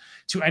averse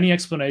to any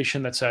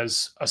explanation that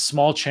says a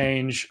small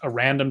change, a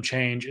random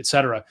change,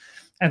 etc.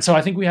 And so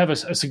I think we have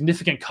a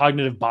significant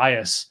cognitive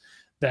bias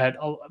that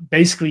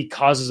basically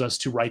causes us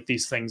to write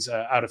these things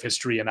out of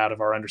history and out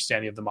of our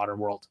understanding of the modern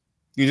world.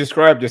 You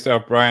described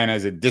yourself, Brian,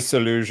 as a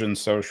disillusioned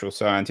social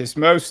scientist.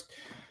 Most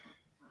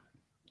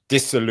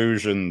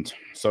disillusioned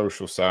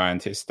social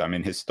scientists, I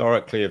mean,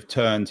 historically have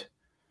turned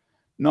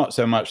not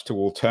so much to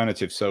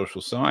alternative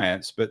social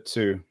science, but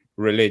to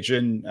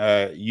religion.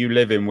 You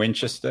live in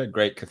Winchester,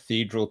 great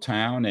cathedral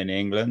town in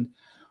England.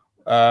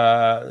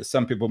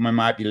 Some people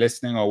might be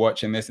listening or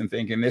watching this and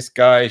thinking this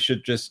guy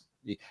should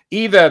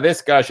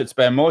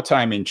spend more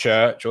time in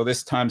church, or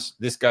this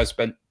guy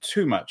spent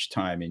too much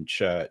time in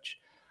church.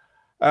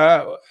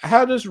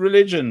 How does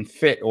religion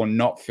fit or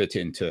not fit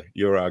into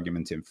your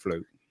argument in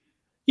Fluke?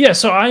 Yeah,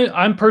 so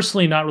I'm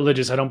personally not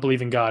religious. I don't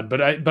believe in God,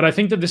 but I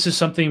think that this is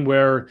something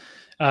where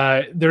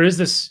there is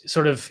this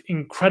sort of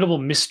incredible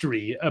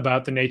mystery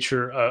about the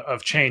nature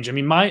of change. I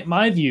mean,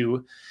 my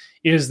view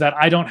is that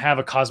I don't have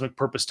a cosmic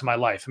purpose to my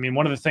life. I mean,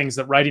 one of the things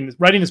that writing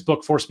this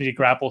book forced me to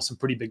grapple with some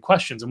pretty big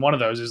questions, and one of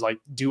those is like,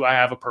 do I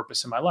have a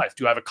purpose in my life?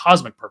 Do I have a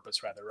cosmic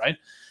purpose, rather, right?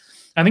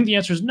 I think the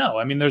answer is no.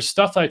 I mean, there's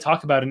stuff that I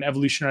talk about in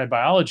evolutionary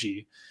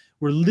biology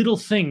where little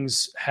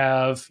things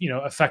have,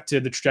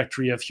 affected the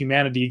trajectory of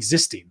humanity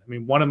existing. I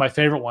mean, one of my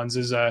favorite ones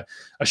is a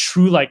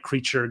shrew-like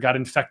creature got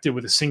infected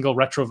with a single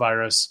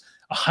retrovirus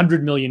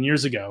 100 million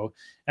years ago,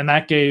 and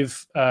that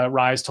gave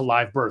rise to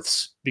live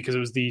births because it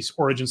was the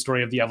origin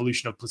story of the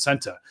evolution of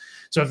placenta.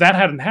 So if that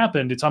hadn't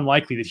happened, it's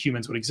unlikely that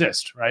humans would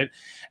exist, right?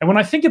 And when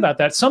I think about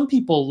that, some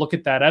people look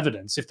at that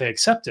evidence, if they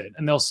accept it,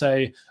 and they'll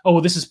say, oh,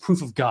 well, this is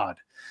proof of God.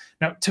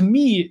 Now, to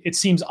me, it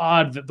seems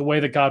odd that the way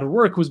that God would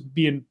work was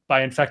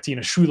by infecting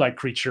a shrew-like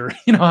creature,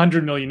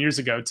 100 million years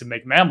ago to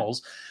make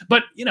mammals.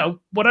 But,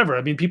 whatever.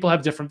 I mean, people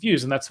have different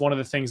views, and that's one of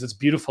the things that's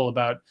beautiful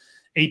about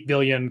 8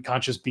 billion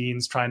conscious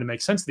beings trying to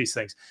make sense of these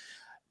things.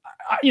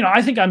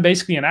 I think I'm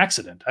basically an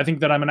accident. I think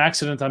that I'm an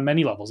accident on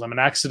many levels. I'm an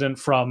accident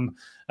from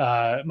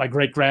my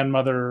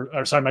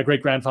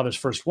great-grandfather's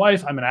first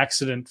wife. I'm an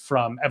accident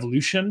from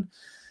evolution.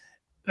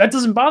 That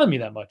doesn't bother me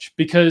that much,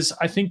 because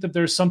I think that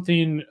there's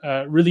something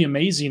really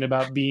amazing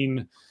about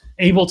being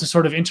able to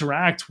sort of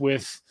interact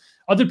with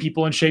other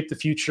people and shape the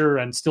future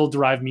and still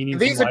derive meaning.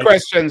 These are life.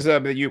 Questions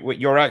about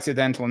your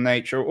accidental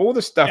nature. All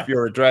the stuff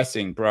you're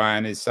addressing,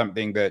 Brian, is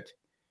something that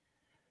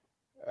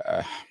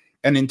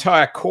an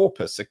entire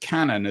corpus, a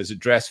canon, has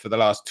addressed for the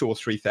last 2,000 or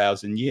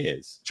 3,000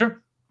 years.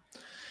 Sure.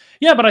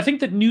 Yeah, but I think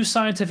that new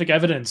scientific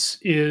evidence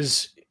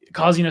is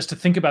causing us to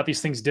think about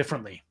these things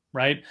differently.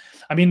 Right.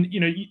 I mean,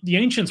 the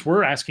ancients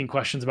were asking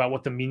questions about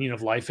what the meaning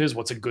of life is,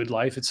 what's a good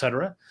life, et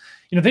cetera.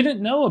 They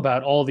didn't know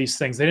about all these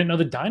things. They didn't know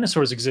that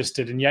dinosaurs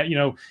existed. And yet,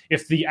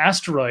 if the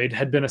asteroid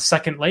had been a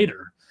second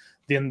later,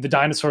 then the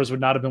dinosaurs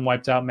would not have been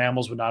wiped out.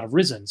 Mammals would not have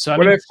risen. So,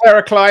 if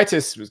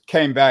Heraclitus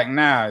came back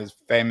now, his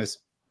famous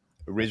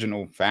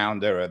original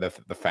founder, or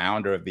the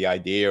founder of the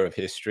idea of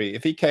history,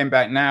 if he came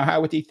back now,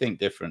 how would he think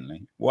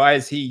differently? Why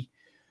is he?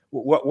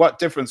 What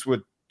difference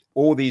would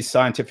all these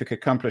scientific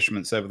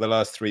accomplishments over the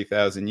last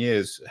 3,000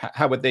 years,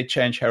 how would they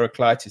change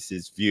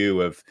Heraclitus's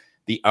view of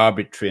the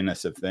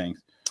arbitrariness of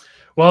things?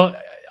 Well,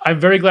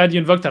 I'm very glad you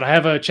invoked that. I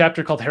have a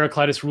chapter called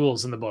Heraclitus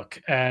Rules in the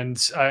book, and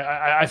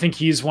I think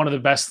he's one of the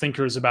best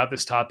thinkers about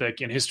this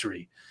topic in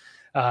history.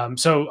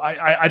 So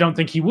I don't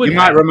think he would. You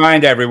might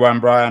remind everyone,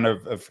 Brian,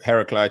 of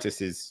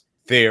Heraclitus's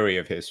theory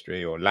of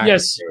history, or lack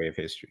of theory of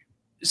history.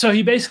 So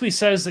he basically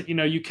says that,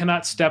 you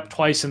cannot step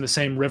twice in the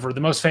same river. The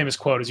most famous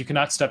quote is, "You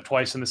cannot step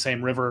twice in the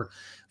same river,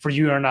 for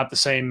you are not the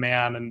same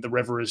man, and the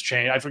river is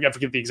changed." I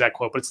forget the exact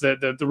quote, but it's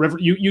the river.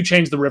 You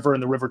change the river,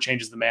 and the river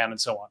changes the man,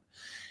 and so on.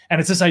 And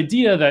it's this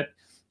idea that,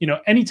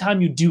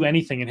 anytime you do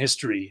anything in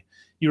history,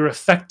 you're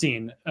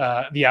affecting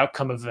the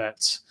outcome of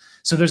events.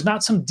 So there's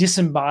not some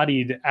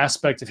disembodied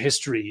aspect of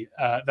history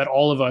that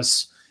all of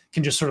us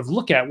can just sort of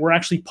look at. We're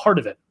actually part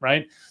of it,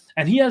 right?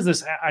 And he has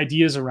this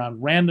ideas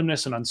around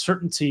randomness and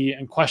uncertainty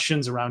and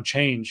questions around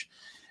change.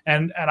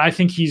 And I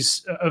think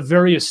he's a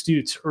very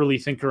astute early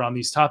thinker on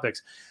these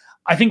topics.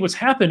 I think what's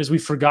happened is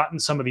we've forgotten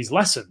some of these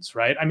lessons,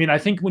 right? I mean, I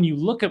think when you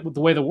look at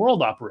the way the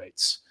world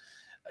operates,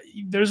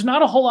 there's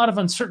not a whole lot of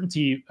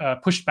uncertainty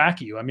pushed back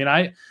at you. I mean,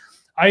 I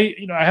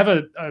have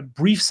a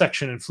brief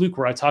section in Fluke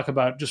where I talk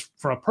about, just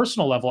from a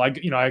personal level, I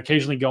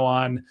occasionally go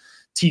on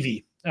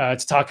TV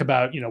to talk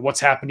about, what's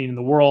happening in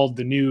the world,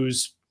 the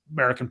news,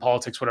 American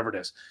politics, whatever it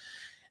is.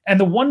 And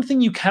the one thing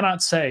you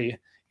cannot say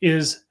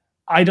is,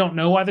 I don't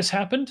know why this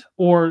happened,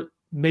 or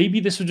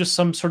maybe this was just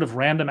some sort of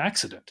random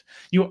accident.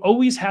 You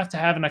always have to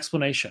have an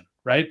explanation,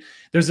 right?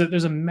 There's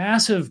a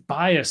massive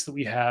bias that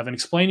we have in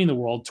explaining the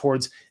world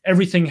towards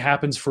everything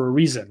happens for a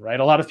reason,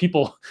 right? A lot of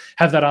people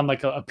have that on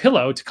like a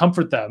pillow to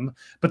comfort them,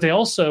 but they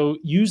also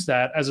use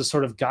that as a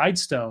sort of guide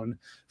stone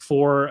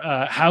for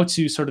how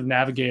to sort of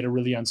navigate a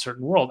really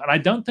uncertain world. And I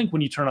don't think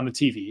when you turn on the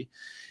TV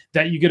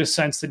that you get a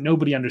sense that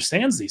nobody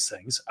understands these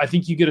things. I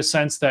think you get a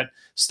sense that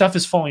stuff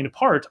is falling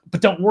apart,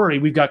 but don't worry,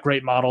 we've got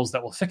great models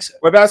that will fix it.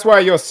 Well, that's why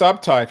your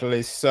subtitle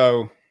is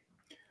so,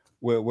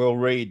 we'll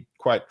read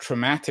quite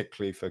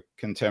dramatically for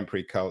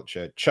contemporary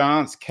culture: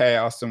 Chance,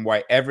 Chaos, and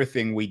Why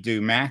Everything We Do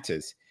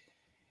Matters.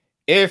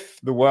 If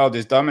the world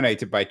is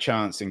dominated by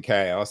chance and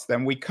chaos,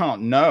 then we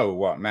can't know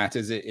what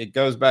matters. It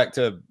goes back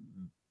to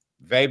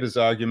Weber's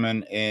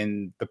argument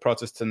in The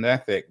Protestant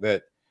Ethic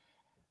that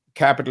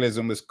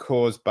capitalism was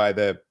caused by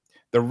the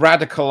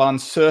radical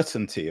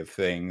uncertainty of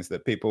things,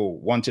 that people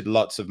wanted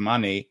lots of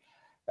money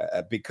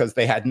because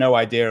they had no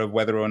idea of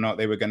whether or not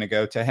they were going to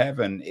go to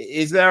heaven.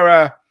 Is there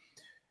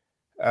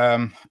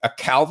a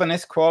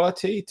Calvinist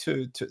quality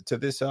to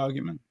this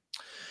argument?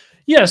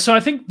 Yeah, so I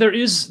think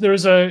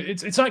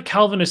it's not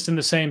Calvinist in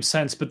the same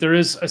sense, but there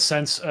is a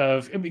sense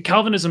of,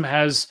 Calvinism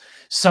has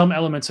some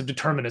elements of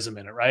determinism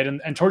in it, right?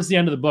 And towards the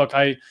end of the book,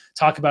 I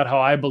talk about how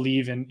I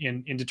believe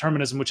in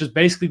determinism, which is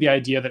basically the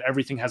idea that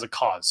everything has a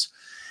cause.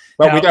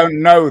 But now, we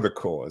don't know the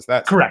cause.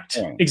 That's correct.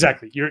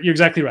 Exactly. You're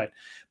exactly right.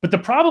 But the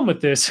problem with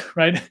this,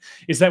 right,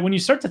 is that when you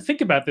start to think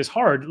about this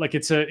hard, like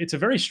it's a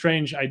very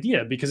strange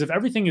idea, because if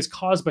everything is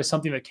caused by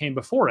something that came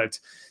before it,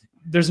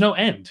 there's no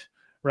end,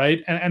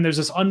 right? And there's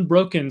this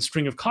unbroken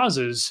string of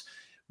causes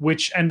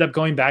which end up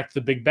going back to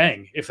the Big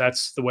Bang, if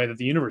that's the way that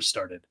the universe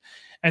started.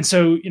 And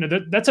so,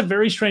 that's a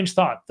very strange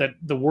thought, that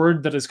the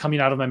word that is coming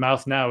out of my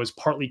mouth now is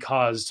partly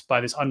caused by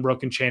this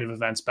unbroken chain of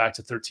events back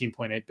to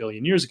 13.8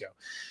 billion years ago.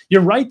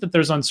 You're right that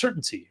there's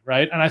uncertainty,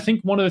 right? And I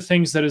think one of the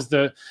things that is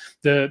the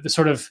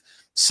sort of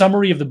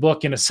summary of the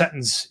book in a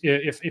sentence,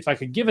 if I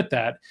could give it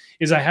that,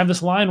 is I have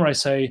this line where I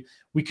say,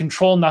 we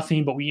control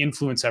nothing, but we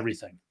influence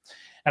everything.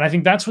 And I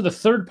think that's where the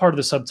third part of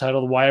the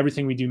subtitle, Why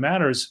Everything We Do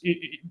Matters, it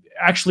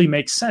actually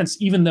makes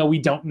sense, even though we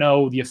don't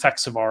know the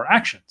effects of our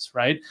actions,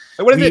 right?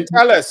 So what does it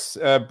tell us,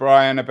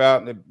 Brian,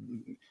 about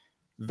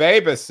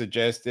Weber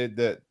suggested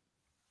that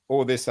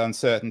all this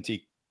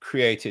uncertainty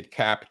created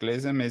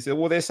capitalism? Is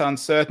all this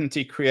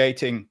uncertainty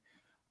creating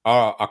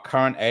our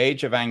current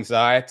age of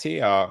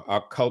anxiety,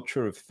 our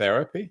culture of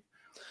therapy?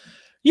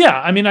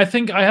 Yeah, I mean, I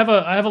think I have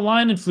a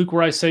line in Fluke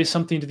where I say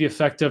something to the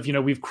effect of,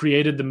 we've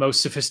created the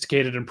most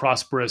sophisticated and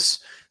prosperous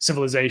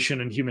civilization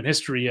in human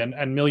history,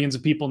 and millions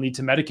of people need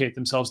to medicate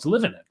themselves to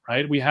live in it,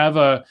 right? We have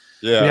a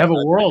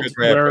world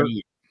where,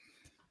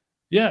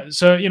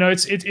 so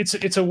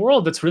it's a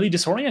world that's really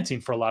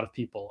disorienting for a lot of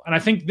people. And I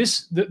think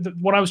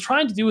what I was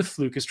trying to do with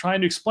Fluke is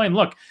trying to explain,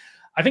 look,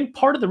 I think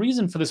part of the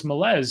reason for this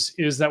malaise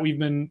is that we've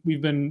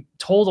been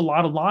told a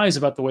lot of lies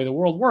about the way the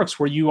world works,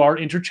 where you are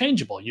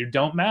interchangeable, you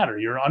don't matter,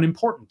 you're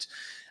unimportant.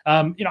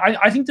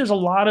 I think there's a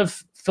lot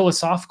of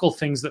philosophical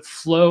things that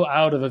flow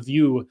out of a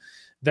view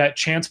that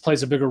chance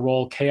plays a bigger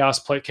role, chaos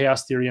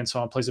theory and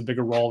so on plays a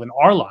bigger role in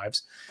our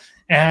lives,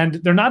 and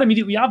they're not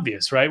immediately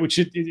obvious, right? Which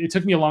it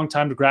took me a long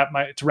time to wrap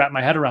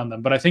my head around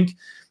them, but I think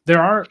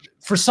there are,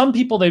 for some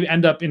people, they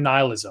end up in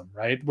nihilism,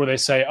 right, where they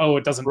say, "Oh,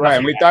 it doesn't." Right,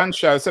 and we've done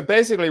shows. So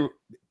basically,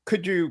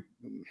 could you,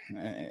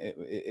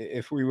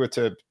 if we were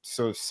to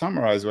sort of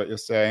summarize what you're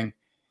saying,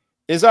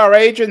 is our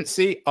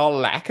agency our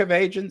lack of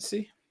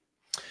agency?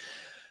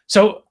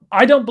 So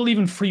I don't believe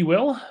in free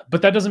will,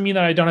 but that doesn't mean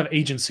that I don't have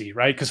agency,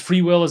 right? Because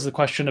free will is the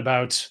question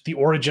about the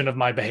origin of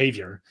my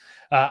behavior.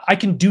 I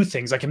can do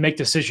things, I can make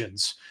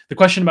decisions. The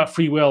question about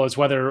free will is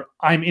whether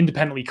I'm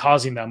independently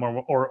causing them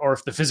or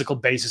if the physical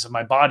basis of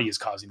my body is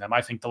causing them.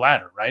 I think the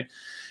latter, right?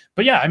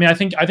 But yeah, I mean, I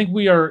think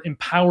we are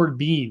empowered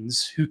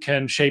beings who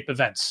can shape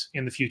events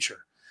in the future.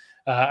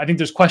 I think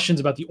there's questions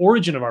about the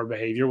origin of our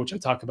behavior, which I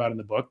talk about in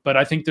the book, but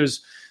I think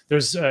there's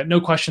no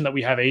question that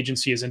we have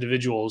agency as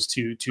individuals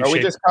to we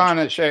shape. just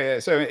can't share.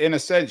 So in a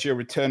sense, you're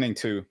returning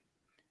to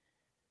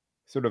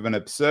sort of an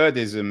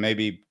absurdism,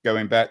 maybe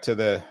going back to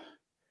the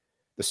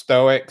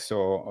Stoics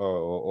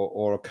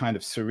or a kind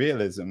of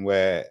surrealism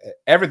where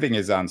everything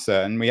is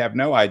uncertain. We have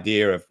no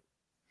idea of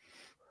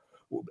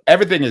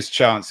everything is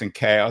chance and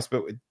chaos,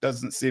 but it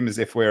doesn't seem as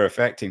if we're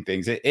affecting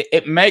things.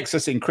 It makes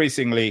us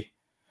increasingly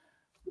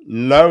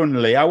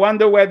lonely. I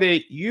wonder whether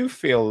you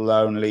feel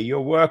lonely.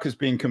 Your work has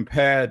been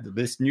compared,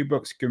 this new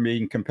book's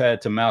being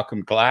compared to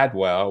Malcolm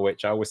Gladwell,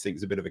 which I always think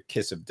is a bit of a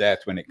kiss of death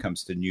when it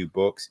comes to new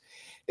books.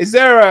 Is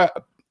there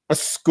a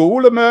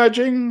school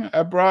emerging,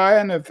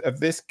 Brian, of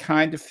this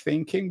kind of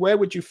thinking? Where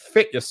would you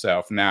fit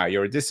yourself now?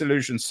 You're a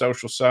disillusioned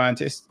social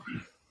scientist.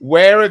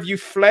 Where have you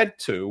fled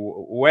to?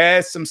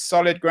 Where's some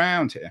solid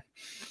ground here?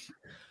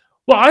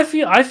 Well,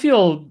 I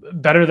feel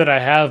better than I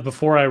have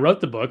before I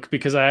wrote the book,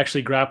 because I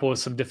actually grapple with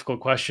some difficult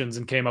questions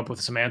and came up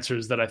with some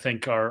answers that I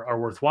think are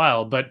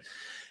worthwhile. But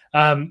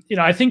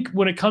I think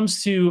when it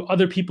comes to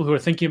other people who are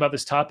thinking about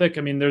this topic,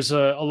 I mean, there's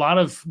a lot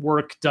of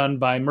work done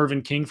by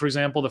Mervyn King, for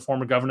example, the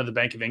former governor of the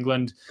Bank of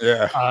England,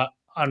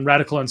 on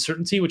radical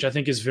uncertainty, which I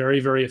think is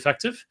very, very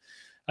effective.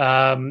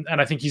 And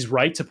I think he's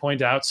right to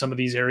point out some of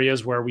these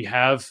areas where we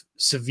have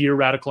severe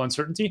radical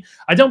uncertainty.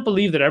 I don't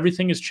believe that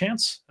everything is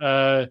chance.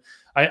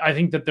 I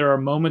think that there are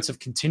moments of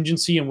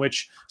contingency in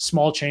which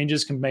small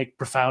changes can make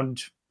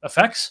profound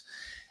effects.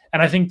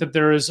 And I think that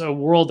there is a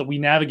world that we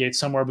navigate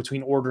somewhere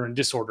between order and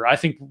disorder. I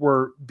think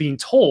we're being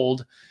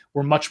told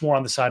we're much more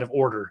on the side of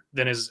order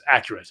than is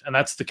accurate. And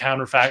that's the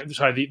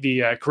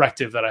the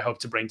corrective that I hope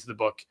to bring to the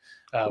book.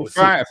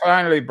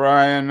 Finally,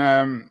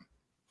 Brian,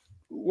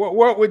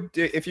 what would,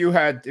 if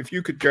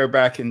you could go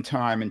back in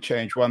time and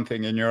change one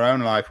thing in your own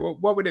life,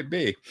 what would it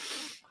be?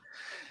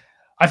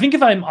 I think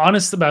if I'm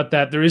honest about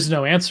that, there is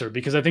no answer,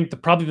 because I think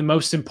probably the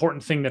most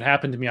important thing that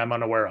happened to me, I'm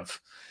unaware of.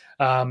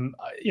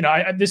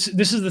 This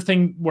is the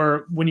thing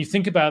where when you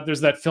think about, there's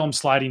that film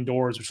Sliding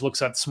Doors, which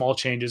looks at small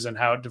changes and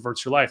how it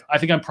diverts your life. I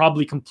think I'm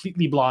probably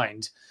completely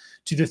blind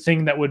to the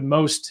thing that would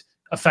most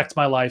affect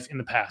my life in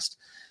the past.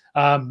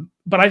 But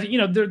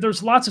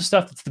there's lots of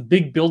stuff that's the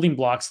big building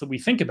blocks that we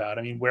think about.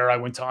 I mean, where I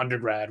went to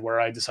undergrad, where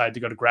I decided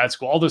to go to grad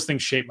school, all those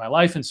things shape my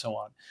life and so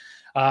on.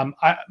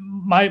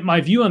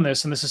 My view on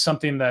this, and this is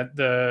something that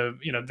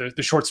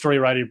the short story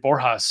writer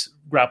Borjas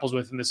grapples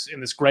with in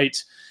this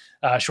great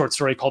short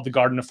story called The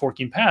Garden of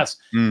 14 Paths.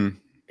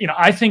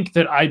 I think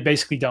that I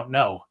basically don't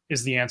know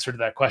is the answer to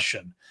that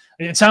question.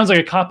 It sounds like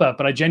a cop-out,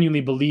 but I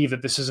genuinely believe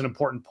that this is an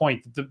important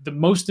point. The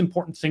most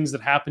important things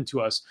that happen to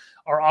us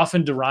are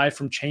often derived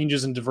from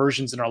changes and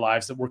diversions in our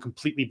lives that we're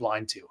completely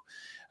blind to.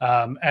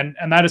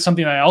 And that is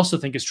something I also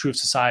think is true of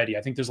society.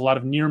 I think there's a lot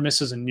of near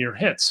misses and near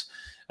hits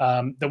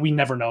that we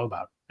never know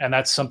about. And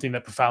that's something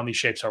that profoundly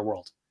shapes our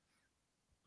world.